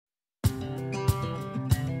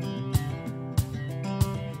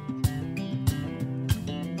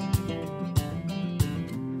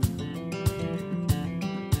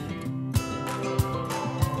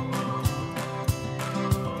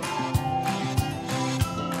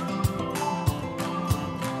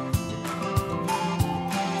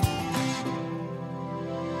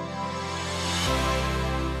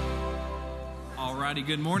righty,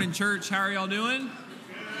 good morning, church. How are y'all doing?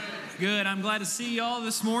 Good. I'm glad to see y'all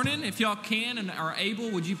this morning. If y'all can and are able,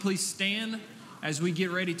 would you please stand as we get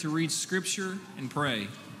ready to read Scripture and pray?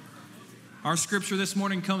 Our Scripture this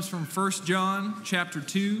morning comes from 1 John chapter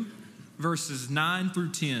 2, verses 9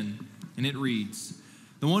 through 10, and it reads,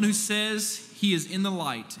 "The one who says he is in the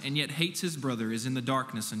light and yet hates his brother is in the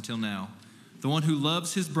darkness until now. The one who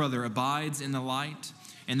loves his brother abides in the light,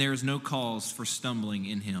 and there is no cause for stumbling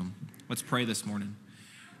in him." Let's pray this morning.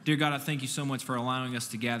 Dear God, I thank you so much for allowing us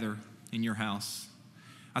to gather in your house.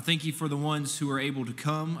 I thank you for the ones who are able to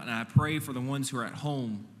come, and I pray for the ones who are at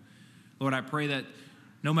home. Lord, I pray that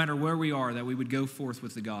no matter where we are, that we would go forth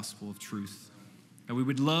with the gospel of truth. That we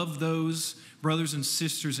would love those brothers and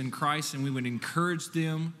sisters in Christ, and we would encourage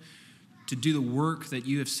them to do the work that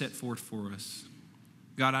you have set forth for us.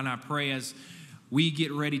 God, and I pray as we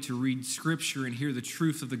get ready to read Scripture and hear the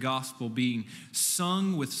truth of the gospel being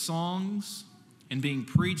sung with songs and being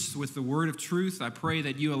preached with the word of truth, I pray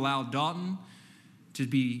that you allow Dalton to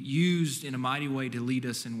be used in a mighty way to lead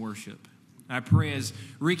us in worship. I pray as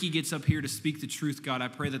Ricky gets up here to speak the truth, God, I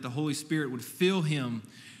pray that the Holy Spirit would fill him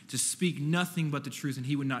to speak nothing but the truth, and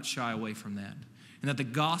he would not shy away from that. And that the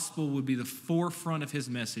gospel would be the forefront of his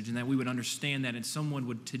message, and that we would understand that, and someone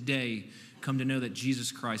would today come to know that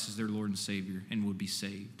Jesus Christ is their Lord and Savior and would be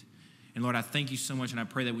saved. And Lord, I thank you so much, and I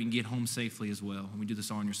pray that we can get home safely as well. And we do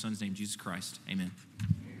this all in your Son's name, Jesus Christ. Amen.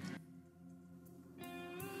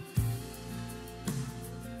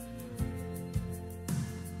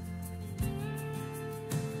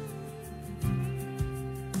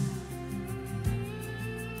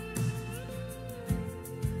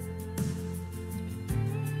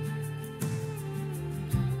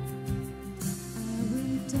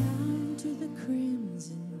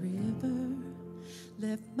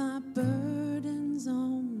 Left my burdens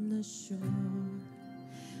on the shore.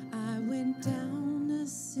 I went down a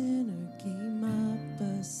sinner, came up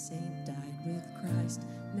a saint, died with Christ,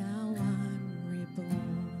 now I'm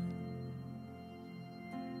reborn.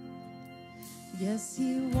 Yes,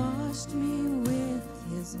 he washed me with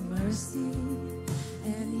his mercy,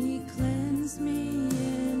 and he cleansed me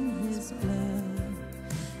in his blood.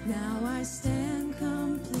 Now I stand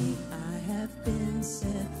complete, I have been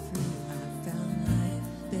set free, I found life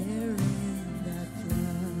there in that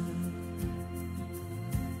blood.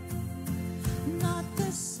 Not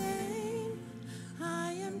the same,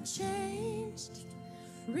 I am changed,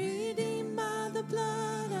 redeemed by the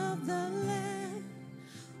blood of the Lamb.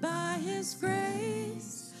 By his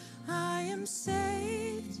grace I am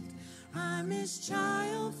saved, I'm his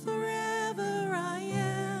child, forever I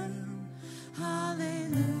am.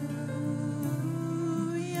 Hallelujah,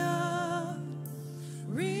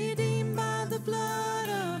 redeemed by the blood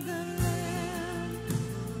of the Lamb.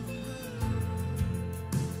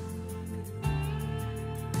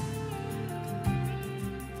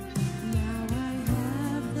 Now I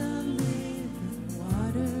have the living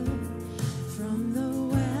water from the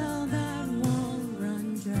well that won't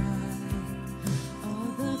run dry.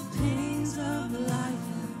 All the pains of life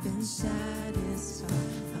have been satisfied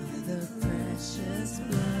by the precious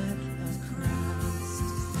blood of Christ.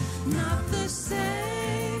 Not the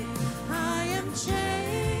same, I am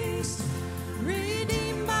changed,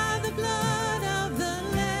 redeemed by the blood of the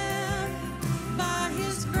Lamb. By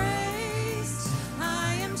his grace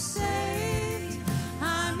I am saved,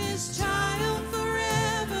 I'm his child,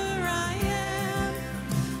 forever I am.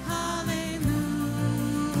 Hallelujah,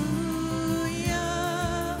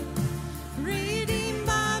 redeemed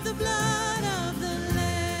by the blood of the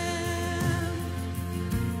Lamb.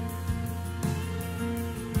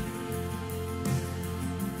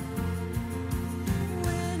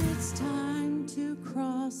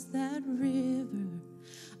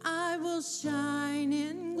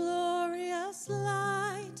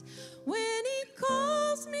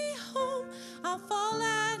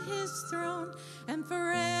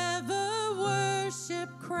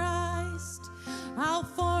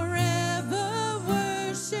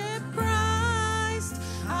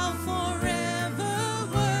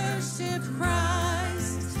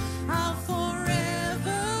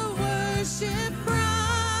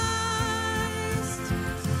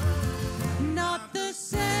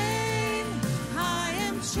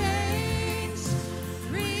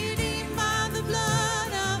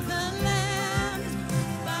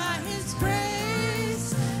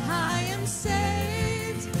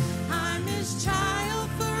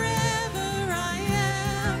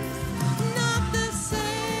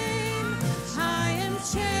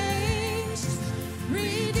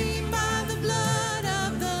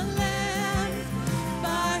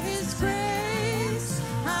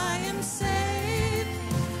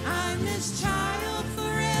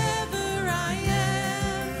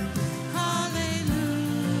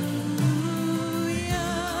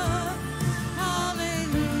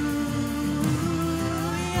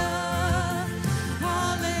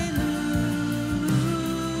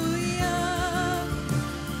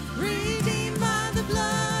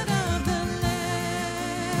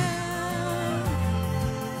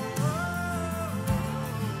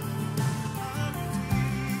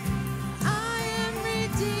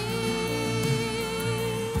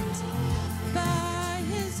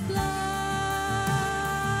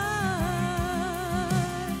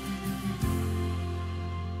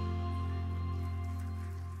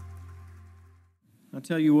 I'll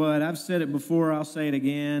tell you what, I've said it before, I'll say it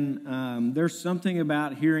again. There's something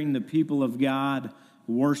about hearing the people of God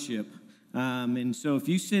worship. And so if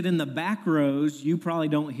you sit in the back rows, you probably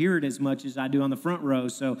don't hear it as much as I do on the front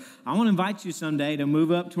rows. So I want to invite you someday to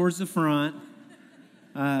move up towards the front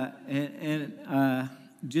and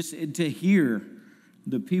just to hear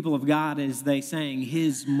the people of God as they sang,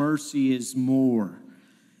 His mercy is more.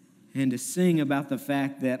 And to sing about the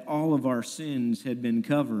fact that all of our sins had been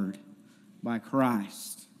covered by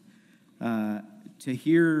Christ. To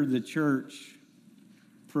hear the church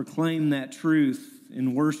proclaim that truth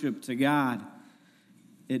in worship to God,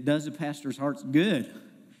 it does a pastor's heart good.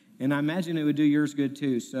 And I imagine it would do yours good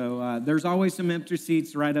too. So there's always some empty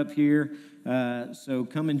seats right up here. So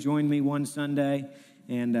come and join me one Sunday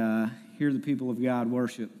and hear the people of God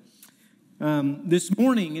worship. This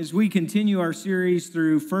morning, as we continue our series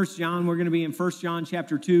through 1 John, we're going to be in 1 John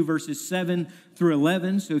chapter 2, verses 7 through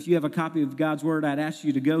 11. So if you have a copy of God's Word, I'd ask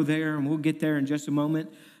you to go there, and we'll get there in just a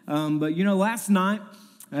moment. But you know, last night,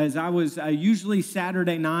 as I usually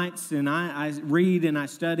Saturday nights, and I read and I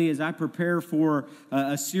study as I prepare for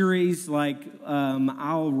a series like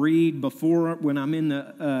I'll read before when I'm in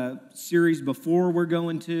the series before we're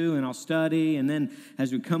going to, and I'll study, and then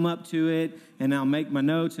as we come up to it, and I'll make my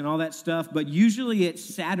notes and all that stuff. But usually it's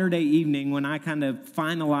Saturday evening when I kind of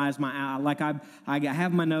finalize I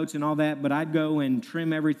have my notes and all that, but I'd go and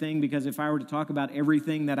trim everything because if I were to talk about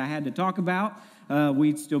everything that I had to talk about,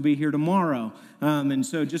 we'd still be here tomorrow. And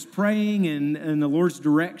so just praying and the Lord's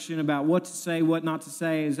direction about what to say, what not to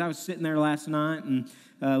say. As I was sitting there last night and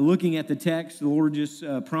looking at the text, the Lord just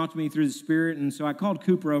prompted me through the Spirit. And so I called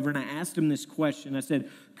Cooper over and I asked him this question. I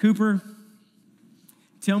said, Cooper,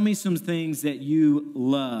 tell me some things that you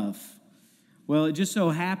love. Well, it just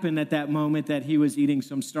so happened at that moment that he was eating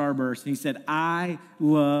some Starburst. And he said, I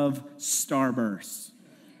love Starburst.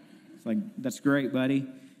 It's like, that's great, buddy.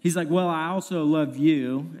 He's like, well, I also love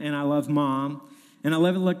you, and I love Mom, and I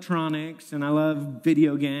love electronics, and I love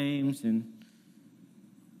video games. And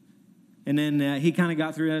then he kind of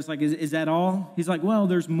got through that. I was like, is that all? He's like, well,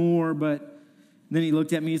 there's more, but then he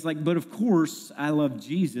looked at me. He's like, but of course, I love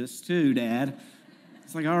Jesus too, Dad.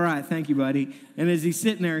 It's like, all right, thank you, buddy. And as he's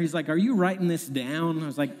sitting there, he's like, are you writing this down? I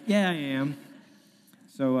was like, yeah, I am.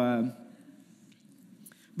 So,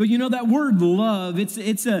 but you know, that word love, it's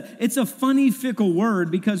a funny, fickle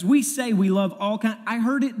word because we say we love all kinds. I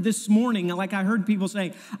heard it this morning, like I heard people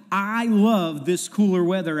say, I love this cooler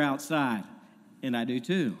weather outside. And I do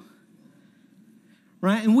too.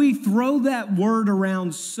 Right? And we throw that word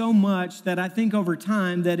around so much that I think over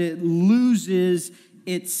time that it loses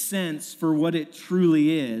its sense for what it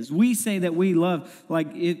truly is. We say that we love,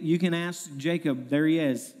 you can ask Jacob, there he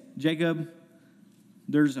is. Jacob,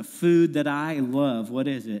 there's a food that I love. What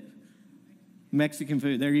is it? Mexican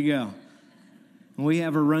food. There you go. And we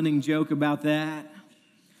have a running joke about that.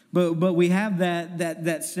 But we have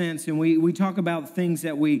that sense, and we talk about things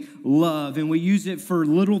that we love, and we use it for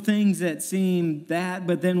little things that seem that,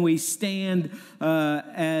 but then we stand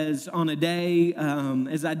as on a day,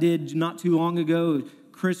 as I did not too long ago,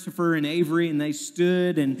 Christopher and Avery, and they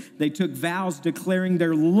stood and they took vows declaring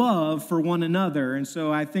their love for one another. And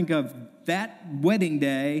so I think of that wedding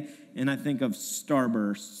day, and I think of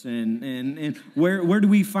Starbursts, and where do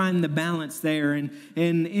we find the balance there? And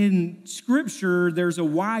in Scripture, there's a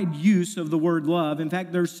wide use of the word love. In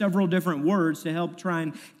fact, there's several different words to help try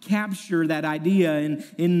and capture that idea. And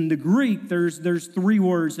in the Greek, there's three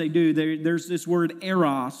words they do. There's this word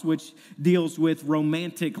eros, which deals with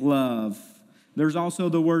romantic love. There's also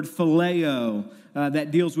the word phileo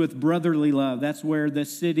that deals with brotherly love. That's where the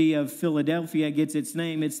city of Philadelphia gets its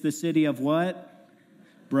name. It's the city of what?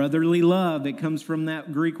 Brotherly love. It comes from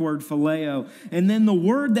that Greek word phileo. And then the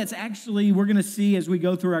word that's actually we're going to see as we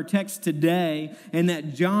go through our text today and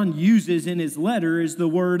that John uses in his letter is the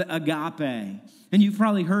word agape. And you've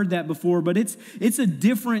probably heard that before, but it's a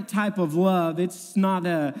different type of love. It's not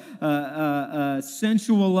a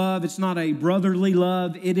sensual love. It's not a brotherly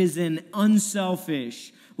love. It is an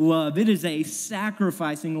unselfish love. It is a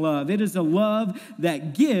sacrificing love. It is a love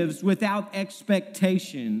that gives without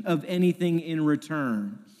expectation of anything in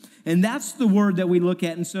return. And that's the word that we look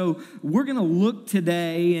at. And so we're going to look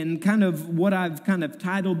today, and kind of what I've kind of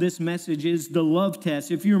titled this message is the love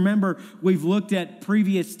test. If you remember, we've looked at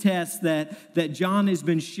previous tests that John has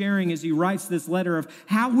been sharing as he writes this letter of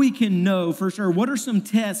how we can know for sure. What are some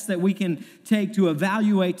tests that we can take to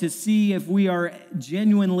evaluate to see if we are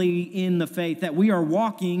genuinely in the faith, that we are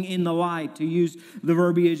walking in the light, to use the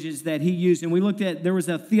verbiages that he used. And we looked at, there was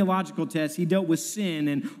a theological test. He dealt with sin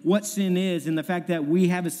and what sin is and the fact that we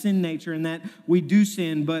have a sin sin nature and that we do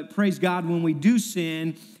sin. But praise God, when we do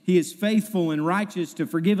sin, He is faithful and righteous to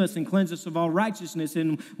forgive us and cleanse us of all righteousness.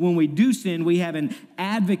 And when we do sin, we have an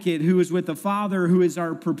advocate who is with the Father, who is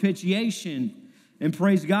our propitiation. And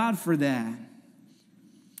praise God for that.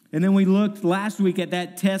 And then we looked last week at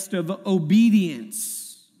that test of obedience.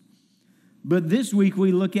 But this week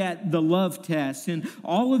we look at the love test. And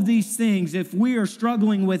all of these things, if we are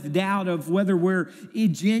struggling with doubt of whether we're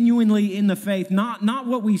genuinely in the faith, not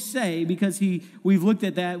what we say, because we've looked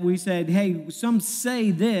at that, we said, hey, some say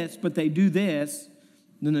this, but they do this,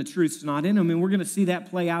 then the truth's not in them. And we're going to see that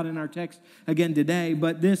play out in our text again today.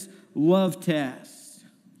 But this love test.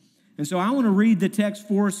 And so I want to read the text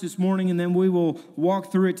for us this morning, and then we will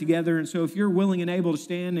walk through it together. And so if you're willing and able to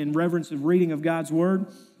stand in reverence of reading of God's word,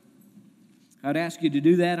 I'd ask you to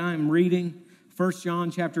do that. I'm reading 1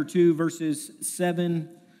 John chapter 2, verses 7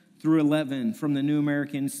 through 11 from the New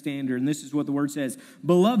American Standard. And this is what the word says.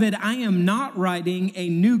 Beloved, I am not writing a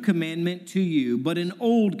new commandment to you, but an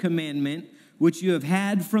old commandment which you have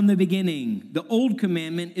had from the beginning. The old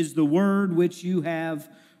commandment is the word which you have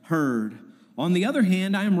heard. On the other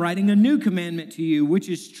hand, I am writing a new commandment to you, which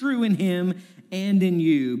is true in him and in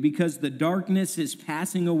you, because the darkness is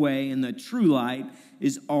passing away and the true light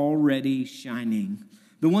is already shining.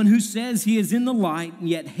 The one who says he is in the light and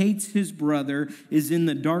yet hates his brother is in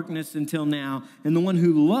the darkness until now. And the one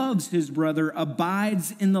who loves his brother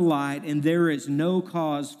abides in the light, and there is no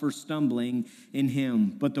cause for stumbling in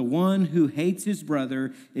him. But the one who hates his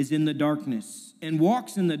brother is in the darkness and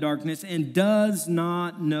walks in the darkness and does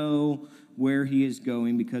not know where he is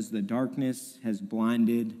going, because the darkness has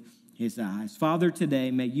blinded his eyes. Father, today,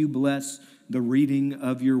 may you bless the reading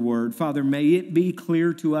of your word. Father, may it be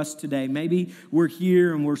clear to us today. Maybe we're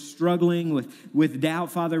here and we're struggling with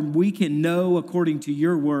doubt. Father, we can know according to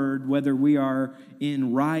your word whether we are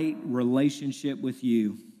in right relationship with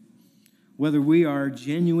you, whether we are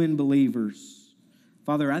genuine believers.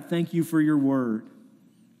 Father, I thank you for your word.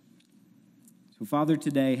 So, Father,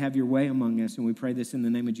 today, have your way among us, and we pray this in the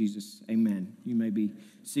name of Jesus. Amen. You may be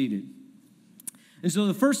seated. And so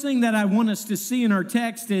the first thing that I want us to see in our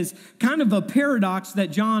text is kind of a paradox that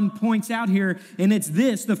John points out here, and it's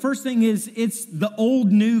this. The first thing is it's the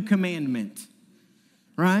old new commandment,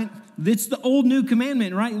 right? It's the old new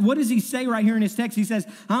commandment, right? What does he say right here in his text? He says,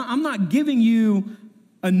 I'm not giving you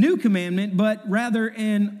a new commandment, but rather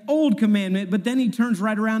an old commandment. But then he turns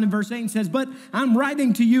right around in verse 8 and says, but I'm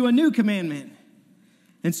writing to you a new commandment.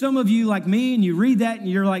 And some of you like me, and you read that and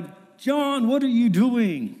you're like, John, what are you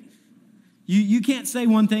doing? You can't say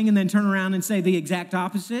one thing and then turn around and say the exact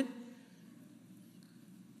opposite.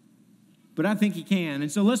 But I think he can.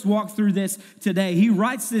 And so let's walk through this today. He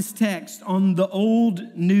writes this text on the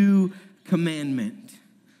old new commandment.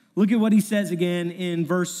 Look at what he says again in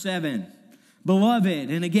verse 7.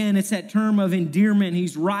 Beloved, and again, it's that term of endearment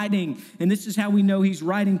he's writing, and this is how we know he's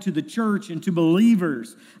writing to the church and to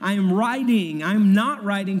believers. I'm not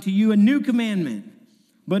writing to you a new commandment,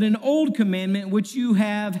 but an old commandment which you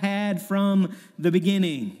have had from the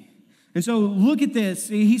beginning. And so look at this.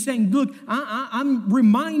 He's saying, look, I'm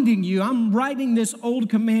reminding you, I'm writing this old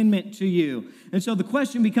commandment to you. And so the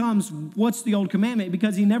question becomes, what's the old commandment?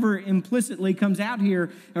 Because he never implicitly comes out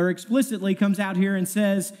here or explicitly comes out here and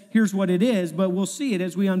says, here's what it is. But we'll see it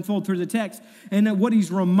as we unfold through the text. And what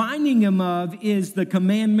he's reminding him of is the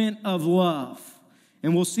commandment of love.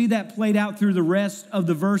 And we'll see that played out through the rest of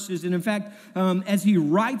the verses. And in fact, as he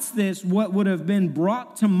writes this, what would have been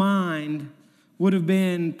brought to mind would have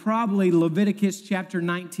been probably Leviticus chapter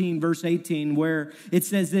 19, verse 18, where it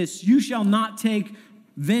says this, you shall not take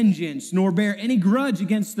vengeance nor bear any grudge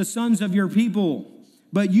against the sons of your people,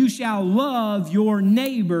 but you shall love your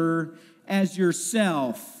neighbor as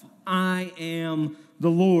yourself. I am the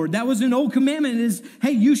Lord. That was an old commandment is,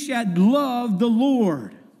 hey, you should love the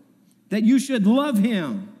Lord. That you should love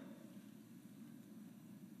him.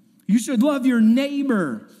 You should love your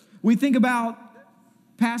neighbor. We think about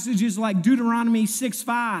passages like Deuteronomy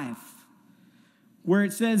 6:5, where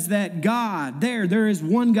it says that God, there is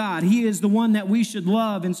one God. He is the one that we should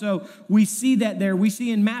love. And so we see that there. We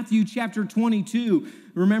see in Matthew chapter 22,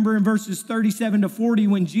 remember in verses 37 to 40,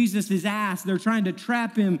 when Jesus is asked, they're trying to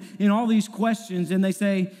trap him in all these questions. And they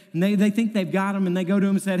say, and they think they've got him. And they go to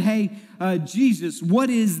him and said, hey, Jesus,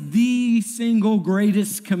 what is the single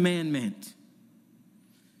greatest commandment?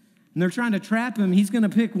 And they're trying to trap him. He's going to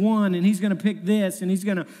pick one, and he's going to pick this, and he's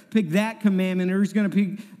going to pick that commandment, or he's going to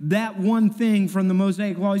pick that one thing from the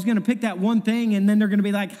Mosaic Law. He's going to pick that one thing, and then they're going to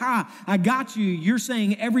be like, ha, I got you. You're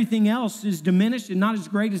saying everything else is diminished and not as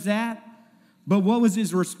great as that? But what was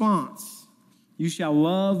his response? You shall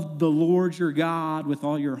love the Lord your God with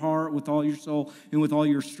all your heart, with all your soul, and with all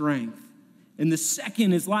your strength. And the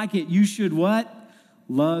second is like it. You should what?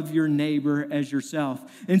 Love your neighbor as yourself.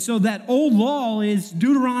 And so that old law is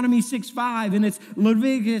Deuteronomy 6:5, and it's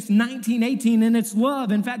Leviticus 19:18, and it's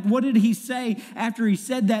love. In fact, what did he say after he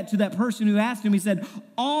said that to that person who asked him? He said,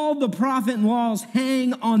 all the prophet and laws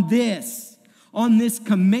hang on this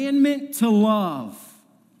commandment to love.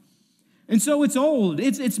 And so it's old.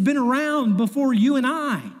 It's been around before you and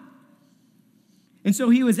I. And so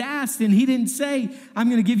he was asked, and he didn't say, I'm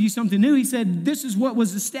going to give you something new. He said, this is what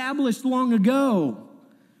was established long ago,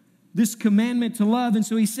 this commandment to love. And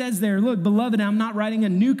so he says there, look, beloved, I'm not writing a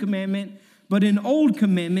new commandment, but an old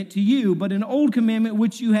commandment to you, but an old commandment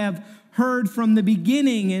which you have heard from the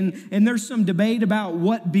beginning. And there's some debate about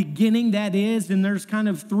what beginning that is, and there's kind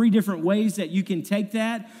of three different ways that you can take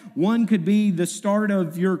that. One could be the start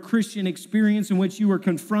of your Christian experience in which you were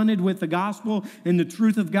confronted with the gospel and the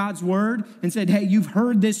truth of God's word and said, hey, you've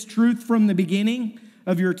heard this truth from the beginning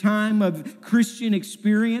of your time of Christian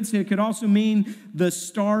experience. It could also mean the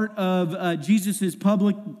start of Jesus'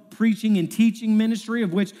 public preaching and teaching ministry,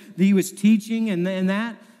 of which he was teaching and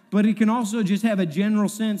that. But it can also just have a general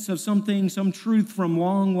sense of something, some truth from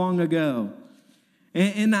long, long ago.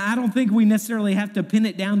 And I don't think we necessarily have to pin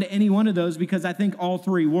it down to any one of those, because I think all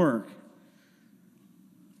three work.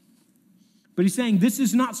 But he's saying this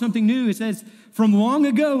is not something new. It says from long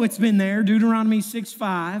ago it's been there, Deuteronomy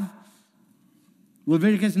 6:5,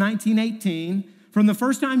 Leviticus 19:18. From the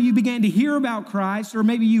first time you began to hear about Christ, or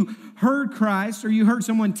maybe you heard Christ, or you heard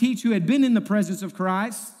someone teach who had been in the presence of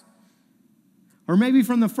Christ, or maybe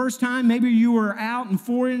from the first time, maybe you were out and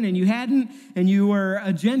foreign and you hadn't, and you were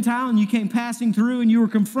a Gentile and you came passing through and you were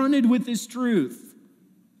confronted with this truth.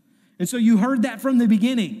 And so you heard that from the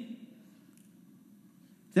beginning,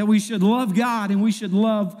 that we should love God and we should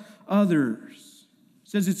love others. It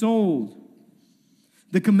says it's old.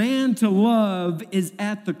 The command to love is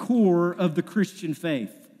at the core of the Christian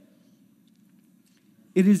faith.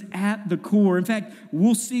 It is at the core. In fact,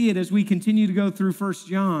 we'll see it as we continue to go through 1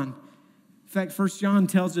 John. In fact, 1 John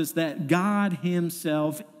tells us that God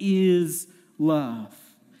himself is love.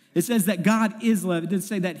 It says that God is love. It doesn't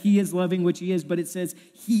say that he is loving, which he is, but it says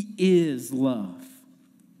he is love.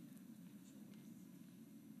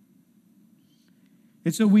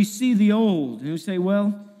 And so we see the old, and we say,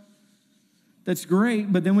 well, that's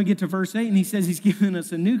great, but then we get to verse 8, and he says he's given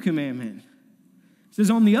us a new commandment. It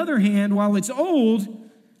says, on the other hand, while it's old,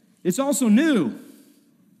 it's also new.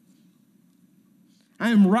 I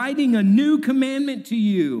am writing a new commandment to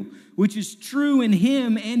you, which is true in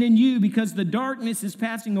him and in you, because the darkness is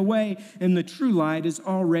passing away and the true light is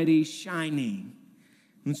already shining.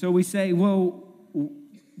 And so we say, well,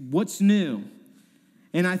 what's new?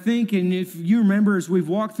 And I think, and if you remember as we've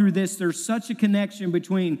walked through this, there's such a connection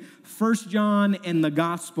between 1 John and the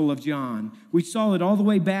Gospel of John. We saw it all the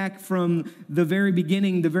way back from the very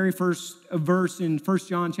beginning, the very first verse in 1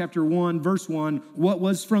 John chapter 1, verse 1, what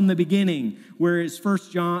was from the beginning. Whereas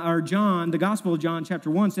John, the Gospel of John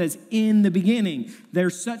chapter 1 says, in the beginning.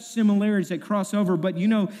 There's such similarities that cross over. But you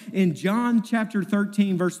know, in John chapter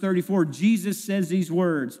 13, verse 34, Jesus says these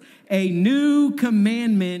words, a new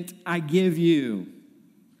commandment I give you.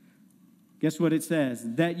 Guess what it says?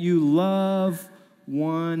 That you love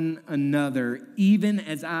one another, even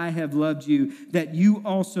as I have loved you, that you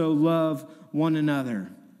also love one another.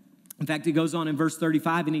 In fact, it goes on in verse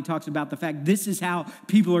 35, and he talks about the fact this is how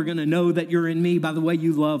people are going to know that you're in me, by the way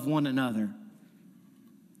you love one another.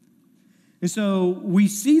 And so we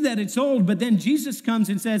see that it's old, but then Jesus comes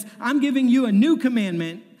and says, I'm giving you a new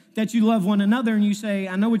commandment, that you love one another. And you say,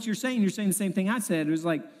 I know what you're saying. You're saying the same thing I said. It was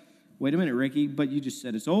like, wait a minute, Ricky, but you just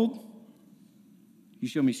said it's old. You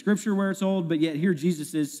show me scripture where it's old, but yet here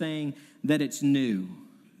Jesus is saying that it's new.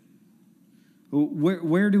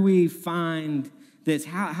 Where do we find this?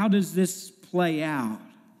 How does this play out?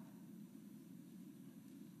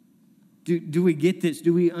 Do we get this?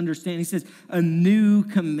 Do we understand? He says, a new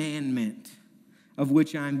commandment of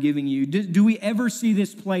which I'm giving you. Do we ever see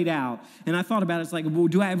this played out? And I thought about it. It's like, well,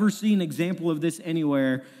 do I ever see an example of this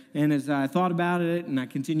anywhere? And as I thought about it and I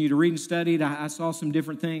continued to read and studied, I saw some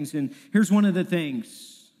different things. And here's one of the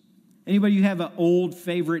things. Anybody you have an old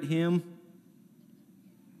favorite hymn?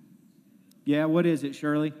 Yeah, what is it,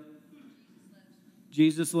 Shirley?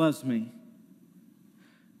 Jesus Loves Me.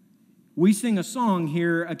 We sing a song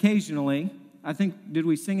here occasionally. I think, did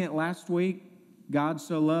we sing it last week? God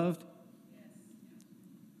So Loved?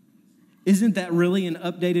 Isn't that really an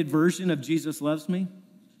updated version of Jesus Loves Me?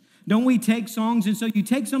 Don't we take songs, and so you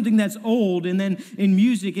take something that's old, and then in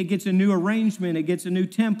music, it gets a new arrangement, it gets a new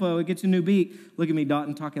tempo, it gets a new beat. Look at me,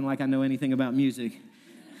 Dalton, talking like I know anything about music.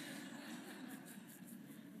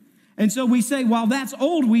 And so we say, while that's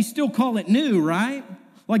old, we still call it new, right?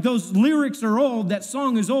 Like those lyrics are old, that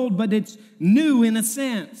song is old, but it's new in a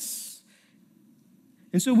sense.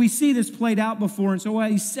 And so we see this played out before, and so while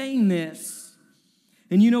he's saying this,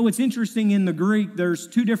 and you know what's interesting in the Greek, there's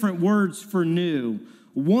two different words for new.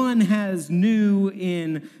 One has new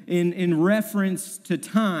in reference to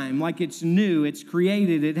time, like it's new, it's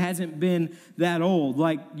created, it hasn't been that old.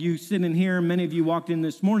 Like you sitting here, many of you walked in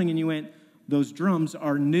this morning and you went, those drums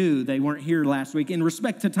are new, they weren't here last week. In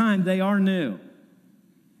respect to time, they are new.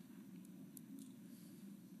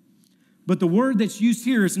 But the word that's used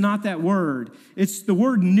here is not that word. It's the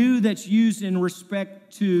word new that's used in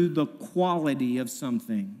respect to the quality of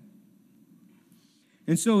something.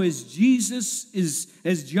 And so as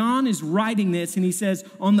John is writing this, and he says,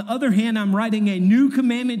 on the other hand, I'm writing a new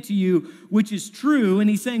commandment to you, which is true. And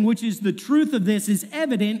he's saying, which is the truth of this is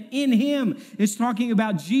evident in him. It's talking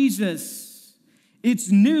about Jesus.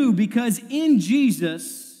 It's new because in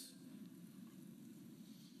Jesus,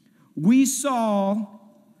 we saw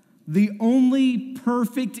the only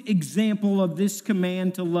perfect example of this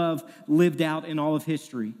command to love lived out in all of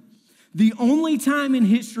history. The only time in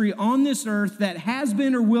history on this earth that has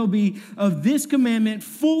been or will be of this commandment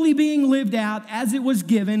fully being lived out as it was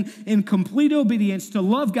given in complete obedience to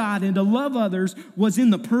love God and to love others was in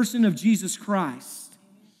the person of Jesus Christ.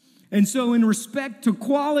 And so in respect to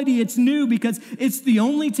quality, it's new because it's the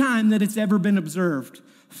only time that it's ever been observed,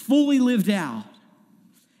 fully lived out.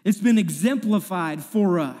 It's been exemplified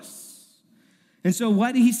for us. And so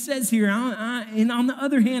what he says here, and on the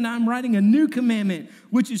other hand, I'm writing a new commandment,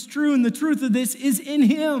 which is true, and the truth of this is in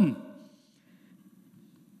him.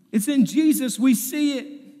 It's in Jesus. We see it.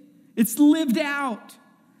 It's lived out.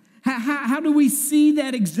 How do we see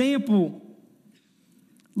that example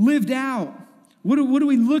lived out? What do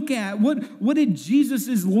we look at? What did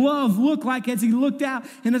Jesus' love look like as he looked out?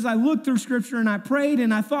 And as I looked through Scripture and I prayed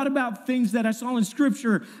and I thought about things that I saw in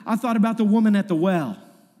Scripture, I thought about the woman at the well,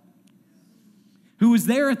 who was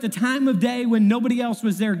there at the time of day when nobody else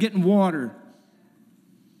was there getting water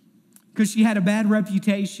because she had a bad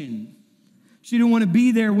reputation. She didn't want to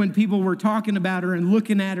be there when people were talking about her and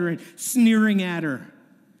looking at her and sneering at her.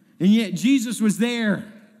 And yet Jesus was there.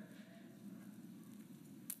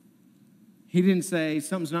 He didn't say,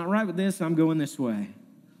 something's not right with this, I'm going this way.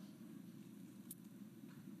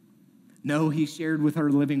 No, he shared with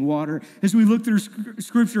her living water. As we look through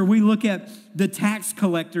Scripture, we look at the tax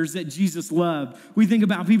collectors that Jesus loved. We think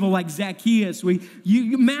about people like Zacchaeus.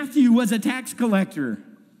 Matthew was a tax collector.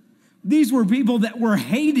 These were people that were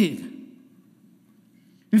hated.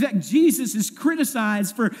 In fact, Jesus is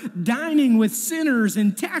criticized for dining with sinners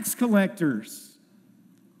and tax collectors.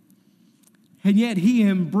 And yet he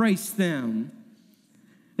embraced them.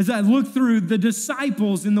 As I look through the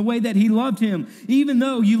disciples and the way that he loved him, even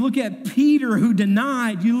though you look at Peter who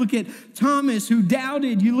denied, you look at Thomas who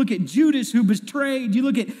doubted, you look at Judas who betrayed, you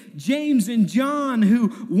look at James and John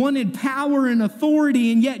who wanted power and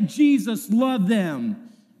authority, and yet Jesus loved them.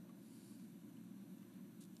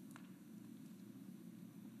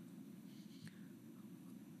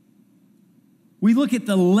 We look at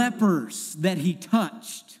the lepers that he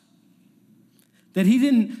touched, that he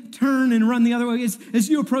didn't turn and run the other way. As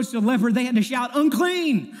you approached the leper, they had to shout,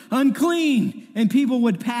 unclean, unclean. And people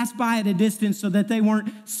would pass by at a distance so that they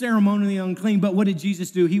weren't ceremonially unclean. But what did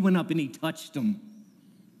Jesus do? He went up and he touched them.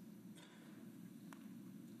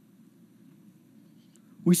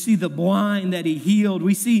 We see the blind that he healed.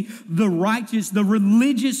 We see the righteous, the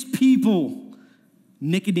religious people,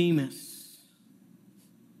 Nicodemus.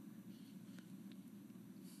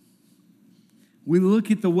 We look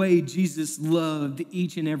at the way Jesus loved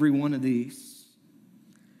each and every one of these.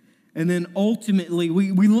 And then ultimately,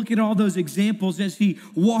 we look at all those examples as he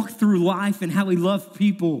walked through life and how he loved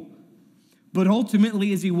people. But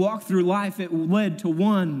ultimately, as he walked through life, it led to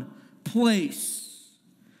one place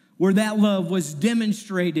where that love was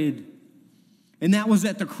demonstrated. And that was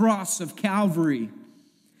at the cross of Calvary,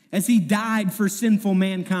 as he died for sinful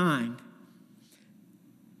mankind.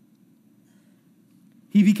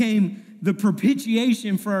 He became the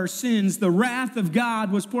propitiation for our sins. The wrath of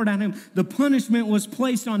God was poured on him. The punishment was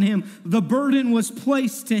placed on him. The burden was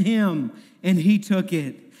placed to him, and he took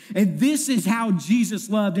it. And this is how Jesus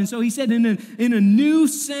loved. And so he said, in a new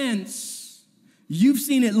sense, you've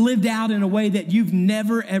seen it lived out in a way that you've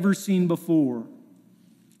never, ever seen before.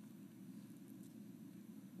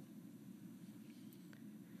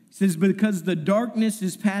 He says, because the darkness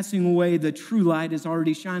is passing away, the true light is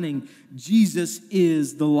already shining. Jesus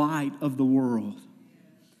is the light of the world.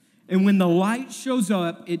 And when the light shows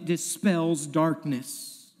up, it dispels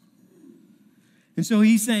darkness. And so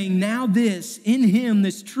he's saying now this, in him,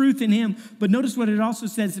 this truth in him. But notice what it also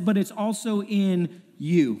says, but it's also in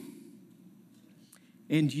you.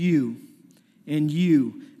 And you. And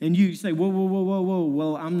you. And you say, whoa, whoa, whoa, whoa, whoa.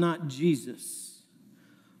 Well, I'm not Jesus.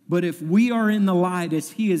 But if we are in the light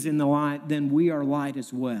as he is in the light, then we are light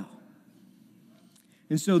as well.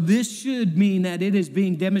 And so this should mean that it is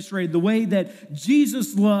being demonstrated the way that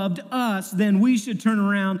Jesus loved us, then we should turn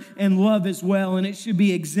around and love as well. And it should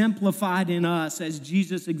be exemplified in us as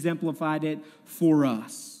Jesus exemplified it for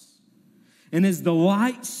us. And as the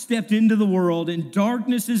light stepped into the world and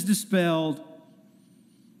darkness is dispelled,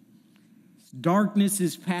 darkness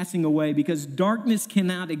is passing away because darkness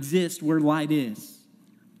cannot exist where light is.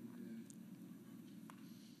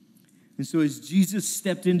 And so as Jesus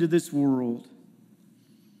stepped into this world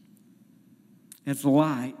as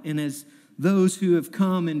light, and as those who have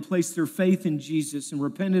come and placed their faith in Jesus and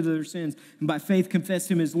repented of their sins, and by faith confessed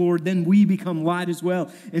him as Lord, then we become light as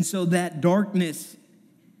well. And so that darkness,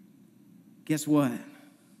 guess what?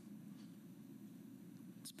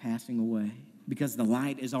 It's passing away because the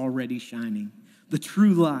light is already shining. The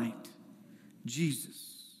true light,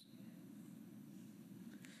 Jesus.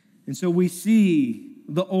 And so we see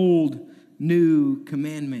the old new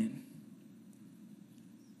commandment.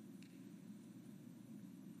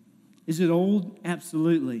 Is it old?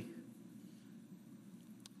 Absolutely.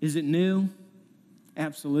 Is it new?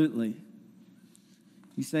 Absolutely.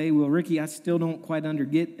 You say, well, Ricky, I still don't quite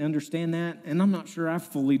understand that, and I'm not sure I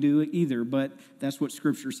fully do either, but that's what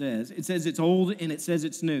Scripture says. It says it's old and it says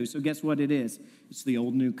it's new, so guess what it is? It's the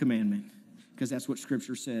old new commandment, because that's what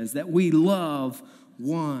Scripture says, that we love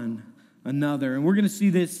one another. And we're going to see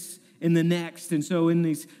this in the next. And so in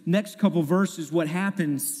these next couple verses, what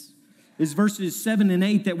happens is verses 7 and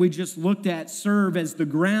 8 that we just looked at serve as the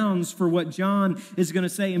grounds for what John is going to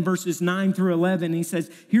say in verses 9 through 11. He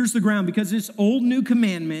says, here's the ground, because of this old new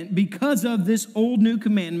commandment,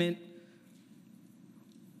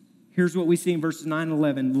 here's what we see in verses 9 and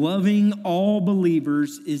 11. Loving all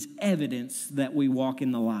believers is evidence that we walk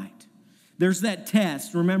in the light. There's that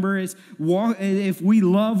test. Remember, if we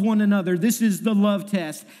love one another, this is the love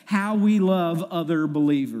test, how we love other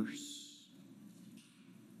believers.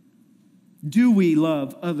 Do we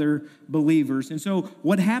love other believers? And so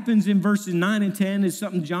what happens in verses 9 and 10 is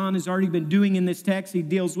something John has already been doing in this text. He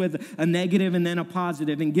deals with a negative and then a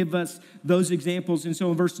positive and give us those examples. And so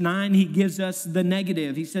in verse 9, he gives us the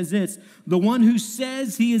negative. He says this, the one who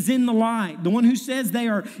says he is in the light, the one who says they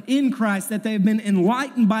are in Christ, that they have been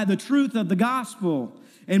enlightened by the truth of the gospel,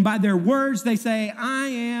 and by their words they say, I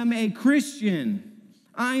am a Christian.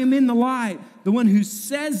 I am in the light. The one who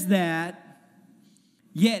says that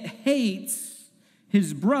yet hates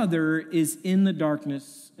his brother is in the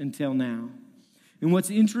darkness until now. And what's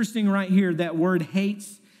interesting right here, that word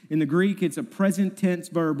hates in the Greek, it's a present tense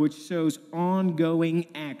verb which shows ongoing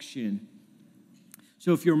action.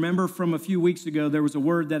 So if you remember from a few weeks ago, there was a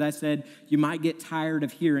word that I said you might get tired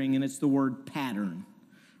of hearing, and it's the word pattern.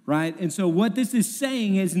 Right? And so what this is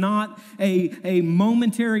saying is not a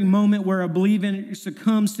momentary moment where a believer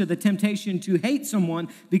succumbs to the temptation to hate someone,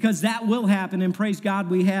 because that will happen. And praise God,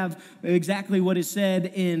 we have exactly what is said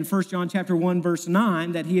in 1 John chapter 1, verse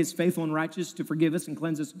 9, that he is faithful and righteous to forgive us and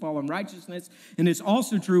cleanse us of all unrighteousness. And it's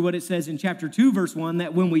also true what it says in chapter 2, verse 1,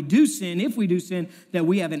 that when we do sin, if we do sin, that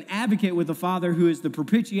we have an advocate with the Father who is the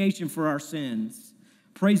propitiation for our sins.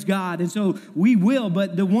 Praise God. And so we will,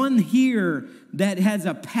 but the one here that has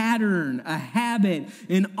a pattern, a habit,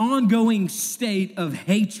 an ongoing state of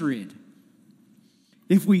hatred.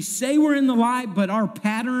 If we say we're in the light, but our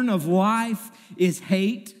pattern of life is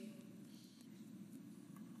hate,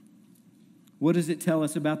 what does it tell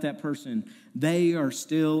us about that person? They are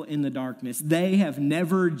still in the darkness. They have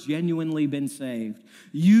never genuinely been saved.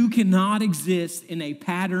 You cannot exist in a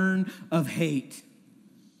pattern of hate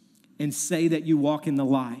and say that you walk in the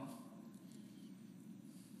light.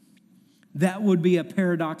 That would be a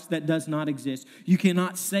paradox that does not exist. You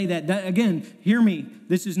cannot say that. Again, hear me.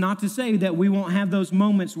 This is not to say that we won't have those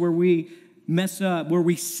moments where we mess up, where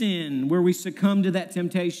we sin, where we succumb to that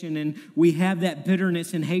temptation, and we have that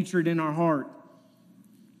bitterness and hatred in our heart.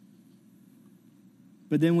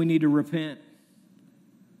 But then we need to repent.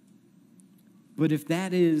 But if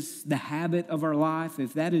that is the habit of our life,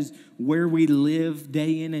 if that is where we live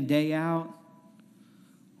day in and day out,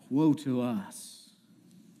 woe to us.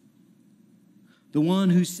 The one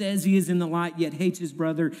who says he is in the light yet hates his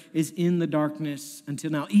brother is in the darkness until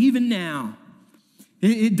now. Even now,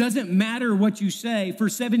 It doesn't matter what you say. For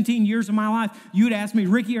 17 years of my life, you would ask me,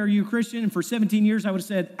 Ricky, are you a Christian? And for 17 years, I would have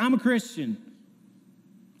said, I'm a Christian.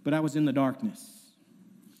 But I was in the darkness.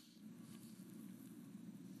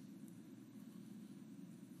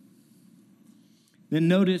 Then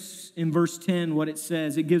notice in verse 10 what it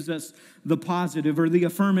says. It gives us the positive or the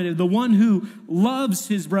affirmative. The one who loves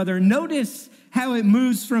his brother. Notice how it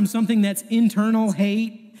moves from something that's internal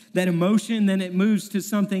hate, that emotion, then it moves to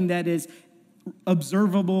something that is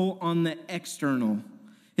observable on the external.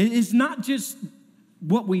 It is not just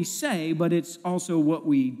what we say, but it's also what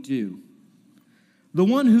we do. The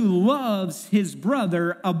one who loves his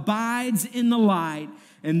brother abides in the light,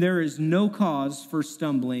 and there is no cause for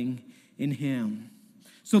stumbling in him.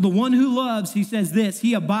 So the one who loves, he says this,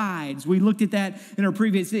 he abides. We looked at that in our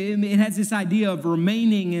previous, it has this idea of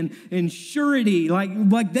remaining and surety,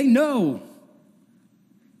 like they know.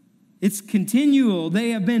 It's continual.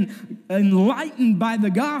 They have been enlightened by the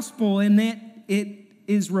gospel, and that it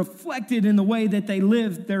is reflected in the way that they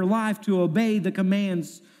live their life to obey the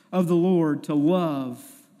commands of the Lord, to love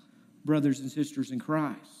brothers and sisters in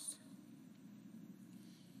Christ.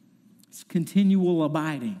 It's continual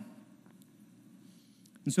abiding.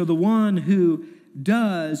 And so the one who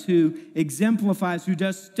does, who exemplifies, who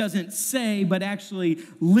just doesn't say, but actually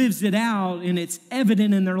lives it out, and it's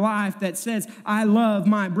evident in their life that says, I love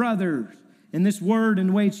my brothers. And this word and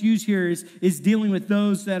the way it's used here is dealing with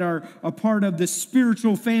those that are a part of the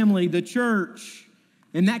spiritual family, the church.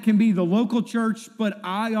 And that can be the local church, but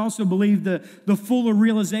I also believe the fuller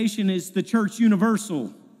realization is the church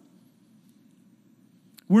universal.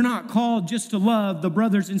 We're not called just to love the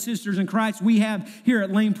brothers and sisters in Christ we have here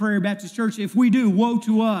at Lane Prairie Baptist Church. If we do, woe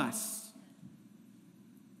to us.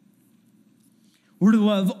 We're to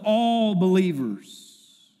love all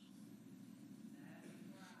believers.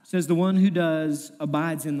 It says the one who does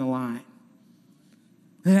abides in the light.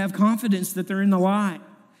 They have confidence that they're in the light.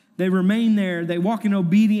 They remain there. They walk in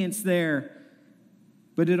obedience there.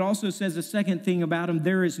 But it also says a second thing about him.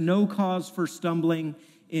 There is no cause for stumbling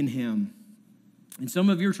in him. And some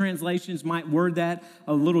of your translations might word that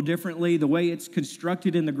a little differently. The way it's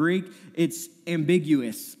constructed in the Greek, it's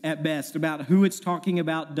ambiguous at best about who it's talking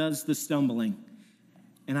about does the stumbling.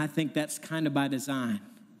 And I think that's kind of by design.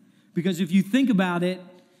 Because if you think about it,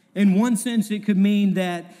 in one sense, it could mean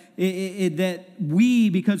that that we,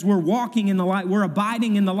 because we're walking in the light, we're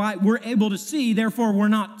abiding in the light, we're able to see, therefore we're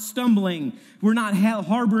not stumbling. We're not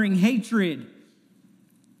harboring hatred.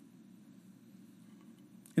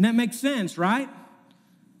 And that makes sense, right?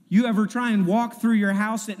 You ever try and walk through your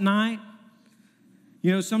house at night?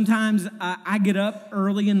 You know, sometimes I get up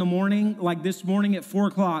early in the morning, like this morning at 4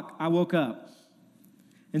 o'clock, I woke up.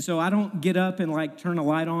 And so I don't get up and like turn a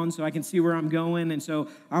light on so I can see where I'm going. And so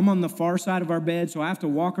I'm on the far side of our bed, so I have to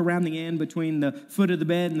walk around the end between the foot of the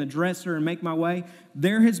bed and the dresser and make my way.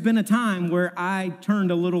 There has been a time where I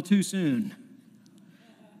turned a little too soon.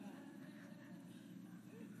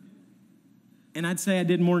 And I'd say I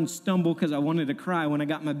did more than stumble because I wanted to cry when I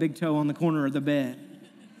got my big toe on the corner of the bed.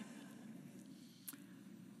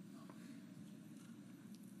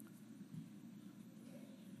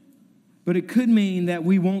 But it could mean that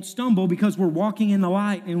we won't stumble because we're walking in the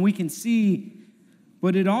light and we can see.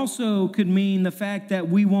 But it also could mean the fact that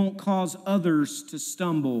we won't cause others to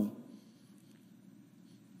stumble.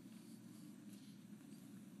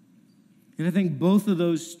 And I think both of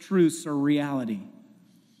those truths are reality.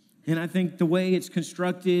 And I think the way it's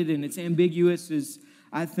constructed and it's ambiguous is,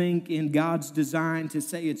 I think, in God's design to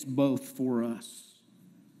say it's both for us.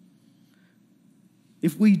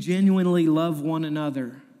 If we genuinely love one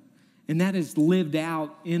another, and that is lived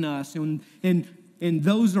out in us, and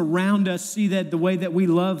those around us see that the way that we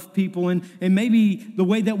love people, and maybe the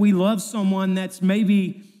way that we love someone that's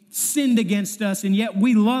maybe sinned against us, and yet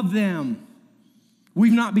we love them.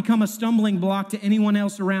 We've not become a stumbling block to anyone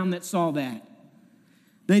else around that saw that.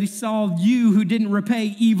 They saw you who didn't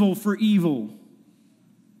repay evil for evil.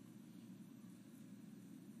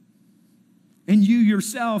 And you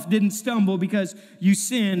yourself didn't stumble because you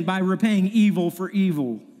sinned by repaying evil for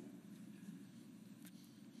evil.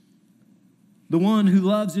 The one who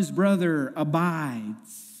loves his brother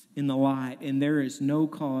abides in the light, and there is no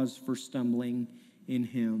cause for stumbling in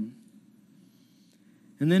him.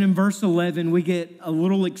 And then in verse 11, we get a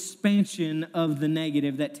little expansion of the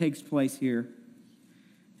negative that takes place here.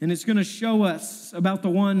 And it's going to show us about the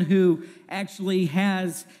one who actually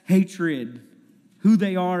has hatred, who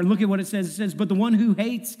they are. Look at what it says. It says, but the one who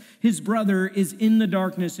hates his brother is in the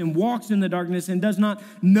darkness and walks in the darkness and does not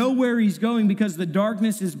know where he's going because the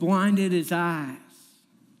darkness has blinded his eyes.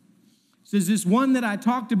 It says this one that I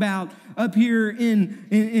talked about up here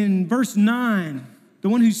in verse 9. The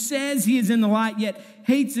one who says he is in the light yet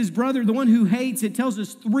hates his brother. The one who hates, it tells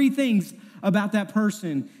us three things about that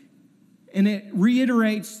person. And it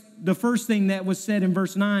reiterates the first thing that was said in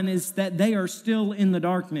verse 9 is that they are still in the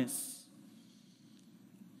darkness.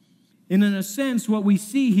 And in a sense, what we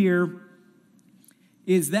see here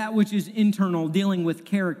is that which is internal, dealing with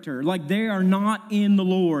character. Like they are not in the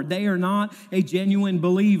Lord. They are not a genuine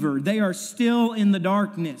believer. They are still in the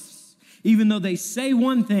darkness. Even though they say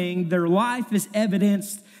one thing, their life is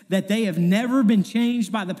evidence that they have never been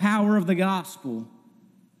changed by the power of the gospel.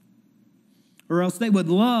 Or else they would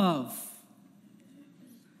love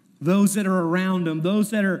those that are around them,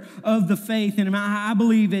 those that are of the faith. And I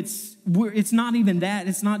believe it's not even that.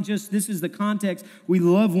 It's not just, this is the context. We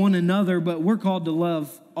love one another, but we're called to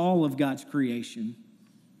love all of God's creation.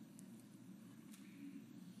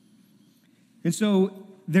 And so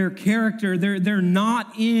their character, they're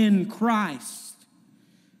not in Christ.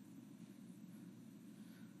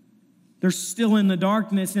 They're still in the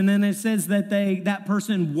darkness. And then it says that that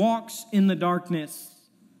person walks in the darkness.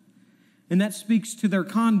 And that speaks to their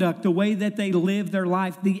conduct, the way that they live their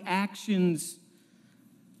life, the actions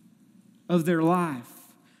of their life.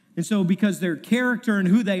 And so because their character and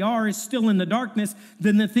who they are is still in the darkness,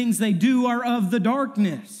 then the things they do are of the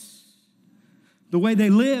darkness. The way they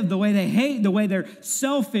live, the way they hate, the way they're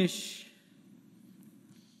selfish,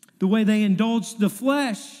 the way they indulge the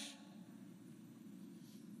flesh.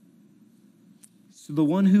 So the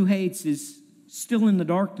one who hates is still in the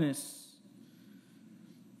darkness.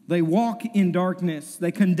 They walk in darkness.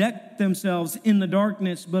 They conduct themselves in the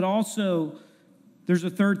darkness. But also, there's a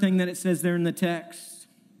third thing that it says there in the text.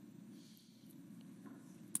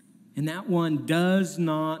 And that one does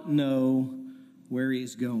not know where he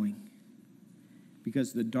is going,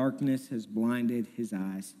 because the darkness has blinded his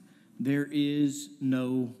eyes. There is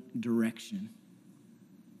no direction.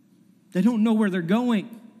 They don't know where they're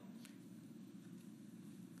going.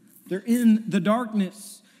 They're in the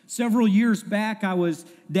darkness. Several years back, I was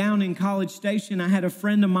down in College Station. I had a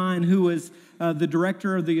friend of mine who was the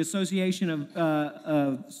director of the Association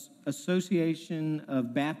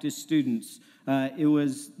of Baptist Students. It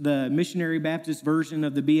was the Missionary Baptist version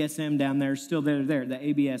of the BSM down there, still there, the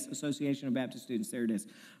ABS, Association of Baptist Students. There it is.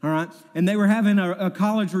 All right. And they were having a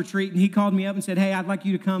college retreat, and he called me up and said, "Hey, I'd like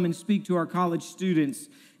you to come and speak to our college students.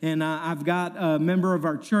 And I've got a member of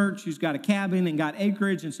our church who's got a cabin and got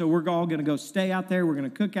acreage, and so we're all going to go stay out there. We're going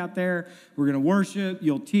to cook out there. We're going to worship.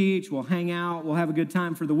 You'll teach. We'll hang out. We'll have a good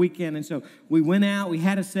time for the weekend." And so we went out. We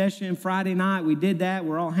had a session Friday night. We did that.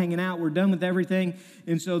 We're all hanging out. We're done with everything.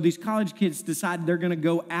 And so these college kids decided they're going to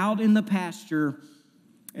go out in the pasture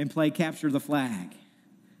and play capture the flag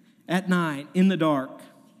at night in the dark.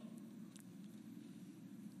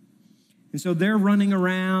 And so they're running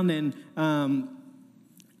around, and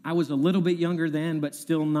I was a little bit younger then, but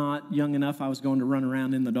still not young enough. I was going to run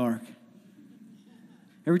around in the dark.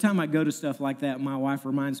 Every time I go to stuff like that, my wife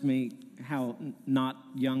reminds me how not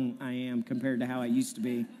young I am compared to how I used to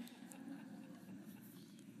be.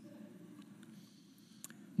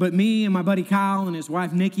 But me and my buddy Kyle and his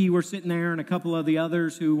wife Nikki were sitting there, and a couple of the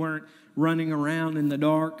others who weren't running around in the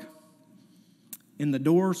dark. And the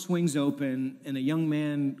door swings open, and a young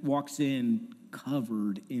man walks in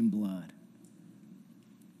covered in blood.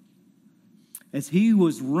 As he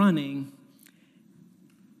was running,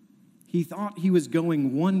 he thought he was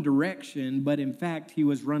going one direction, but in fact, he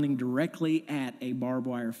was running directly at a barbed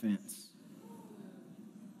wire fence.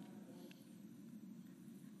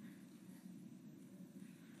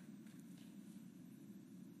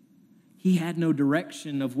 He had no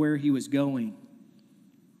direction of where he was going.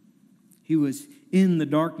 He was in the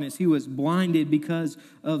darkness. He was blinded because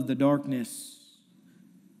of the darkness.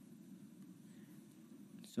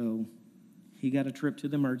 So he got a trip to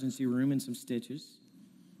the emergency room and some stitches.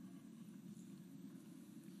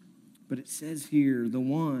 But it says here, the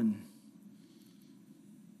one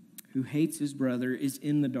who hates his brother is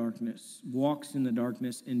in the darkness, walks in the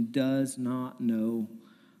darkness, and does not know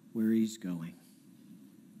where he's going.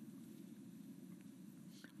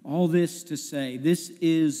 All this to say, this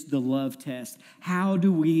is the love test. How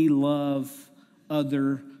do we love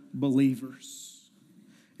other believers?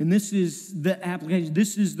 And this is the application,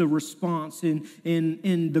 this is the response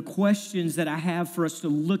in the questions that I have for us to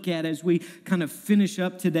look at as we kind of finish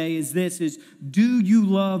up today is do you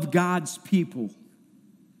love God's people?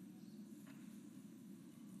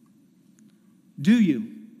 Do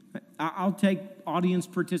you? I'll take audience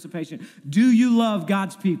participation. Do you love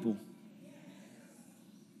God's people?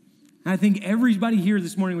 I think everybody here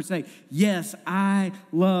this morning would say, yes, I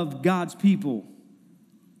love God's people.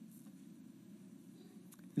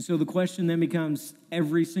 And so the question then becomes,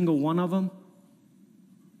 every single one of them?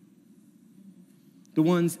 the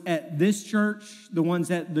ones at this church, the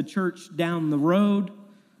ones at the church down the road,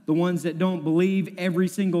 the ones that don't believe every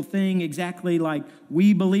single thing exactly like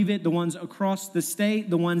we believe it, the ones across the state,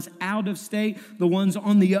 the ones out of state, the ones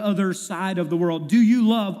on the other side of the world. Do you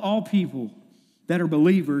love all people that are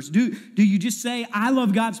believers? Do you just say, I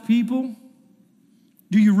love God's people?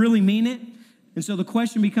 Do you really mean it? And so the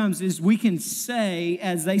question becomes, is we can say,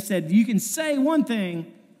 as they said, you can say one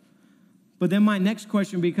thing, but then my next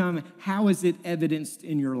question becomes, how is it evidenced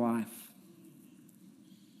in your life?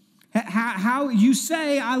 How you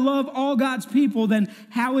say, I love all God's people, then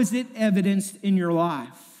how is it evidenced in your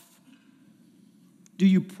life? Do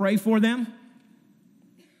you pray for them?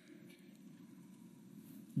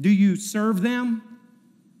 Do you serve them?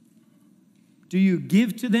 Do you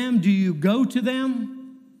give to them? Do you go to them?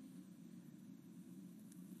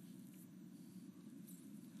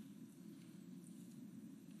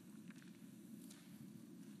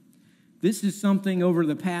 This is something over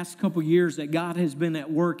the past couple years that God has been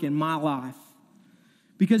at work in my life.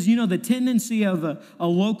 Because, you know, the tendency of a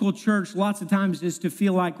local church lots of times is to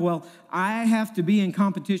feel like, well, I have to be in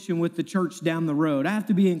competition with the church down the road. I have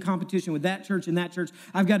to be in competition with that church and that church.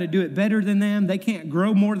 I've got to do it better than them. They can't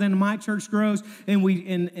grow more than my church grows.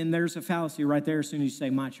 And there's a fallacy right there as soon as you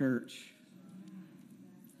say my church.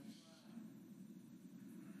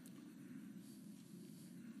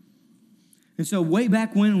 And so way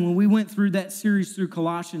back when we went through that series through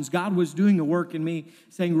Colossians, God was doing a work in me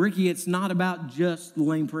saying, Ricky, it's not about just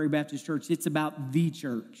Lane Prairie Baptist Church. It's about the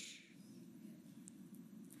church.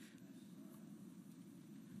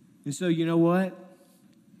 And so you know what?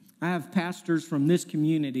 I have pastors from this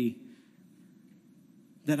community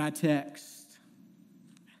that I text,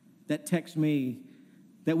 that text me,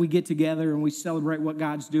 that we get together and we celebrate what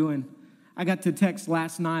God's doing. I got to text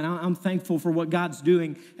last night. I'm thankful for what God's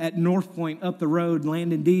doing at North Point up the road.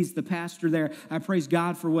 Landon Dees, the pastor there. I praise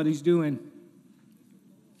God for what he's doing.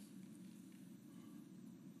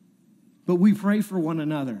 But we pray for one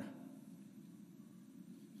another.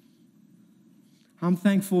 I'm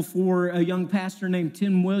thankful for a young pastor named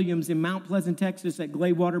Tim Williams in Mount Pleasant, Texas at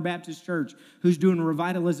Gladewater Baptist Church who's doing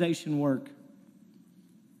revitalization work.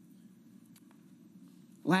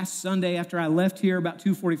 Last Sunday, after I left here about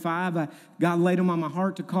 2:45, God laid him on my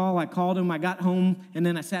heart to call. I called him. I got home, and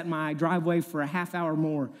then I sat in my driveway for a half hour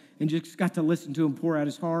more and just got to listen to him pour out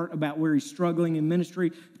his heart about where he's struggling in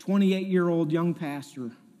ministry. 28-year-old young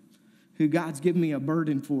pastor who God's given me a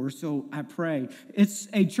burden for, so I pray. It's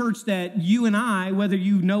a church that you and I, whether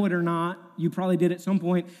you know it or not, you probably did at some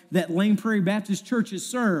point, that Lane Prairie Baptist Church has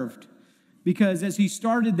served. Because as he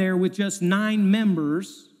started there with just 9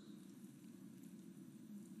 members,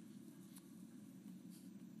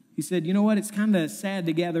 he said, you know what, it's kind of sad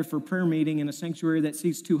to gather for prayer meeting in a sanctuary that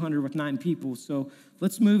seats 200 with 9 people, so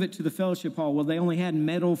let's move it to the fellowship hall. Well, they only had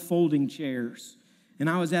metal folding chairs. And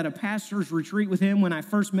I was at a pastor's retreat with him when I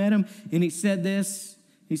first met him, and he said this.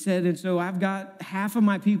 He said, and so I've got half of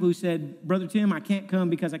my people who said, Brother Tim, I can't come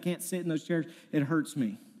because I can't sit in those chairs. It hurts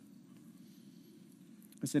me.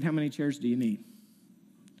 I said, how many chairs do you need?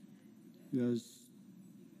 He goes,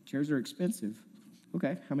 chairs are expensive.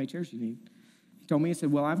 Okay, how many chairs do you need? He told me, he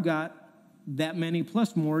said, well, I've got that many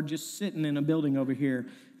plus more just sitting in a building over here.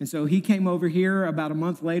 And so he came over here about a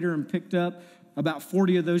month later and picked up about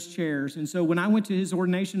 40 of those chairs. And so when I went to his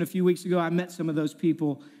ordination a few weeks ago, I met some of those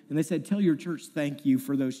people, and they said, tell your church thank you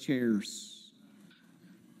for those chairs.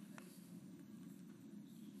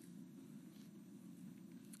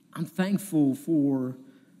 I'm thankful for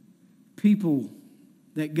people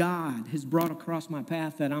that God has brought across my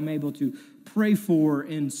path that I'm able to pray for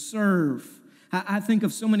and serve. I think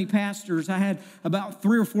of so many pastors. I had about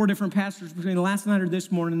 3 or 4 different pastors between last night or this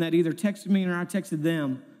morning that either texted me or I texted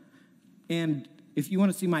them. And if you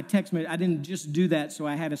want to see my text message, I didn't just do that so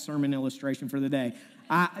I had a sermon illustration for the day.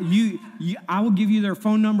 I will give you their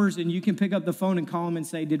phone numbers, and you can pick up the phone and call them and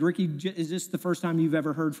say, is this the first time you've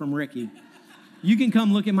ever heard from Ricky? You can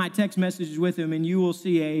come look at my text messages with him, and you will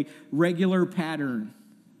see a regular pattern.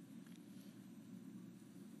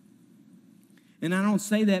 And I don't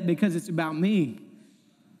say that because it's about me.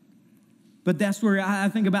 But that's where I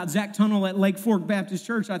think about Zach Tunnel at Lake Fork Baptist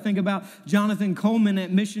Church. I think about Jonathan Coleman at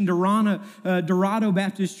Mission Dorado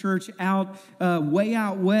Baptist Church way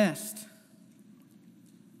out west.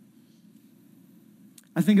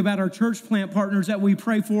 I think about our church plant partners that we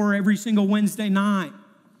pray for every single Wednesday night.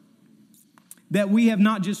 That we have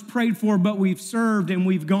not just prayed for, but we've served and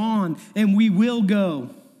we've gone and we will go.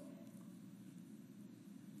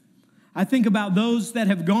 I think about those that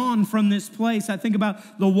have gone from this place. I think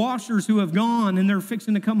about the washers who have gone and they're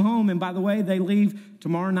fixing to come home. And by the way, they leave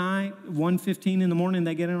tomorrow night, 1:15 in the morning.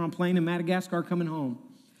 They get on a plane in Madagascar coming home.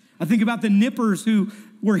 I think about the nippers who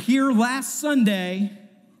were here last Sunday,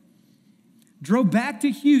 drove back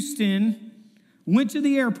to Houston, went to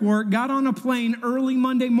the airport, got on a plane early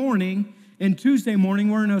Monday morning, and Tuesday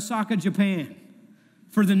morning we're in Osaka, Japan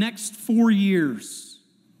for the next 4 years.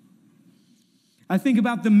 I think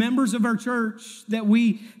about the members of our church that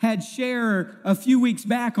we had share a few weeks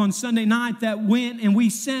back on Sunday night that went and we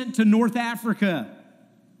sent to North Africa.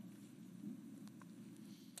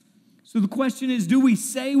 So the question is, do we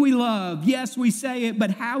say we love? Yes, we say it,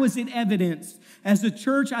 but how is it evidenced? As a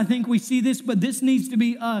church, I think we see this, but this needs to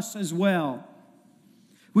be us as well.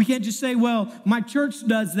 We can't just say, well, my church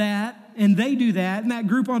does that, and they do that, and that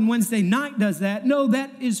group on Wednesday night does that. No,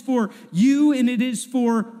 that is for you, and it is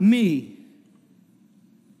for me.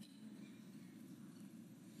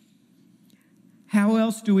 How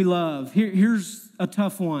else do we love? Here's a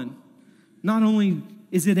tough one. Not only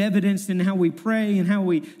is it evidenced in how we pray and how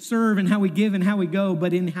we serve and how we give and how we go,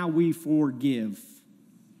 but in how we forgive.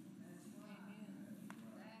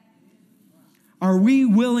 Are we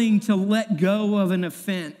willing to let go of an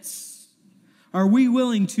offense? Are we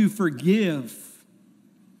willing to forgive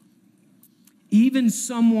even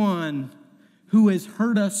someone who has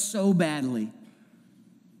hurt us so badly?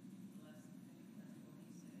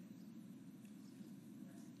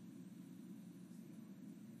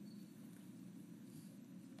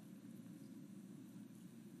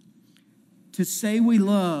 To say we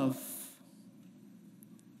love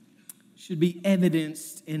should be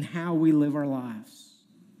evidenced in how we live our lives.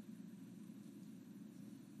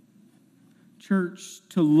 Church,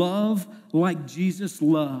 to love like Jesus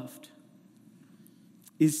loved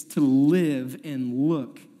is to live and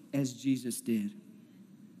look as Jesus did.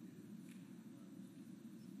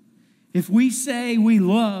 If we say we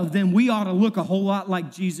love, then we ought to look a whole lot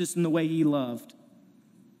like Jesus in the way he loved.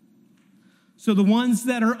 So the ones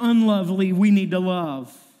that are unlovely, we need to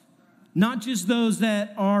love. Not just those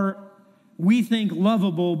that are, we think,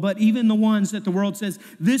 lovable, but even the ones that the world says,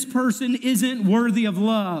 this person isn't worthy of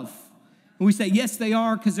love. And we say, yes, they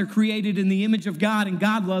are, because they're created in the image of God and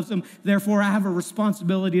God loves them. Therefore, I have a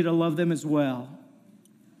responsibility to love them as well.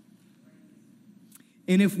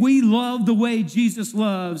 And if we love the way Jesus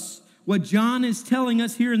loves, what John is telling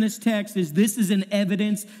us here in this text is this is an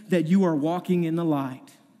evidence that you are walking in the light.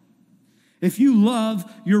 If you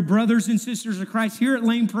love your brothers and sisters of Christ here at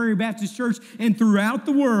Lane Prairie Baptist Church and throughout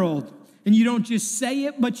the world, and you don't just say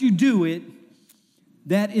it, but you do it,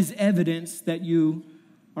 that is evidence that you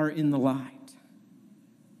are in the light.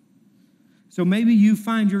 So maybe you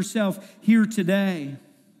find yourself here today,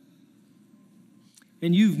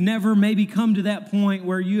 and you've never maybe come to that point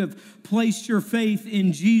where you have placed your faith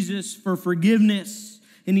in Jesus for forgiveness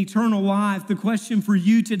and eternal life. The question for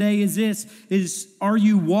you today is this, are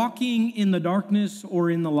you walking in the darkness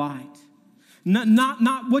or in the light?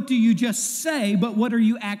 Not what do you just say, but what are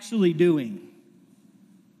you actually doing?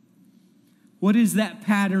 What is that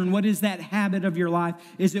pattern? What is that habit of your life?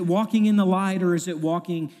 Is it walking in the light or is it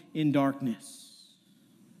walking in darkness?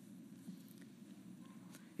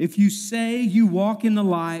 If you say you walk in the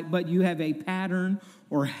light, but you have a pattern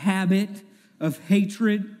or habit of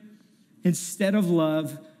hatred instead of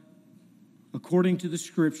love, according to the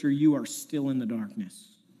scripture, you are still in the darkness.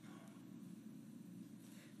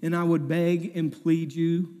 And I would beg and plead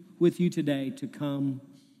with you today to come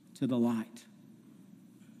to the light.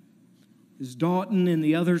 As Dalton and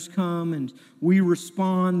the others come and we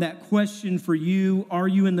respond, that question for you, are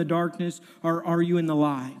you in the darkness or are you in the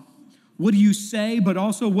light? What do you say, but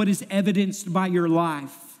also what is evidenced by your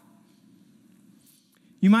life?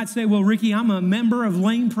 You might say, well, Ricky, I'm a member of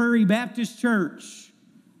Lane Prairie Baptist Church.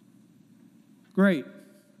 Great.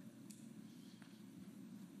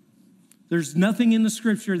 There's nothing in the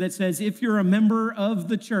scripture that says if you're a member of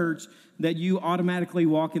the church that you automatically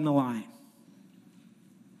walk in the light.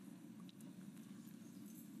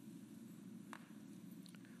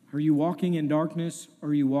 Are you walking in darkness or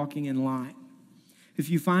are you walking in light? If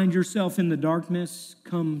you find yourself in the darkness,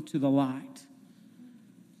 come to the light.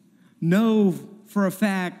 Know for a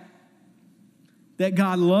fact that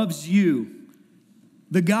God loves you.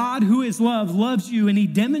 The God who is love loves you, and he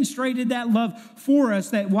demonstrated that love for us,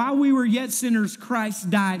 that while we were yet sinners, Christ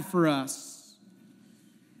died for us.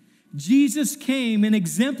 Jesus came and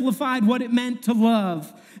exemplified what it meant to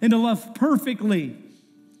love and to love perfectly.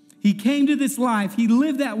 He came to this life. He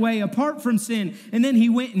lived that way apart from sin, and then he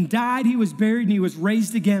went and died. He was buried, and he was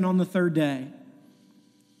raised again on the third day.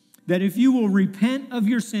 That if you will repent of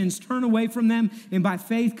your sins, turn away from them, and by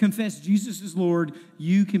faith confess Jesus is Lord,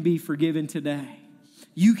 you can be forgiven today.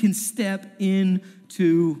 You can step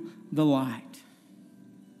into the light.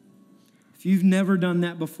 If you've never done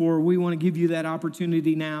that before, we want to give you that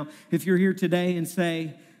opportunity now. If you're here today and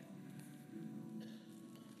say,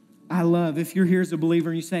 if you're here as a believer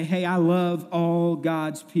and you say, hey, I love all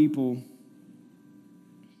God's people,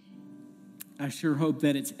 I sure hope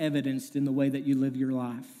that it's evidenced in the way that you live your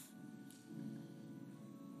life.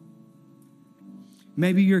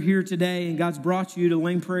 Maybe you're here today and God's brought you to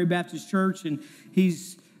Lane Prairie Baptist Church and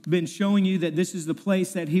He's been showing you that this is the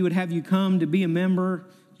place that He would have you come to be a member.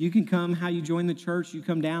 You can come, how you join the church. You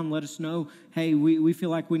come down, let us know, hey, we feel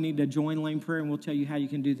like we need to join Lane Prairie, and we'll tell you how you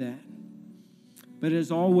can do that. But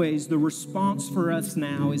as always, the response for us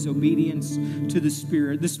now is obedience to the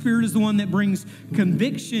Spirit. The Spirit is the one that brings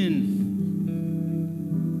conviction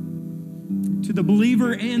to the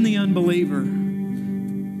believer and the unbeliever.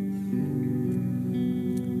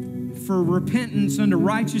 For repentance unto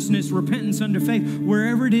righteousness, repentance unto faith,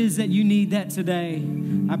 wherever it is that you need that today,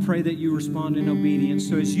 I pray that you respond in obedience.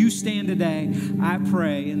 So as you stand today, I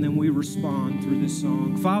pray, and then we respond through this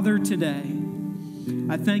song. Father, today,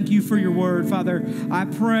 I thank you for your word. Father, I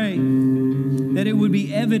pray that it would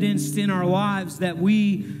be evidenced in our lives that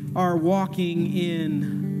we are walking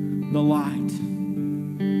in the light.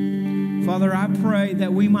 Father, I pray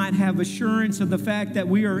that we might have assurance of the fact that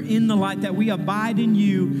we are in the light, that we abide in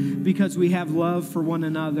you because we have love for one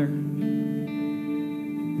another.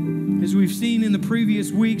 As we've seen in the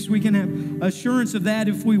previous weeks, we can have assurance of that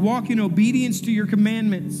if we walk in obedience to your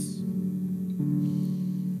commandments.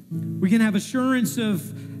 We can have assurance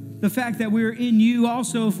of the fact that we're in you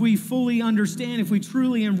also if we fully understand, if we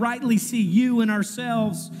truly and rightly see you and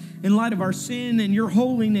ourselves in light of our sin and your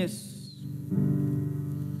holiness.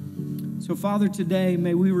 So, Father, today,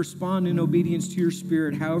 may we respond in obedience to your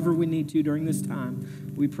Spirit however we need to during this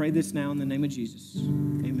time. We pray this now in the name of Jesus.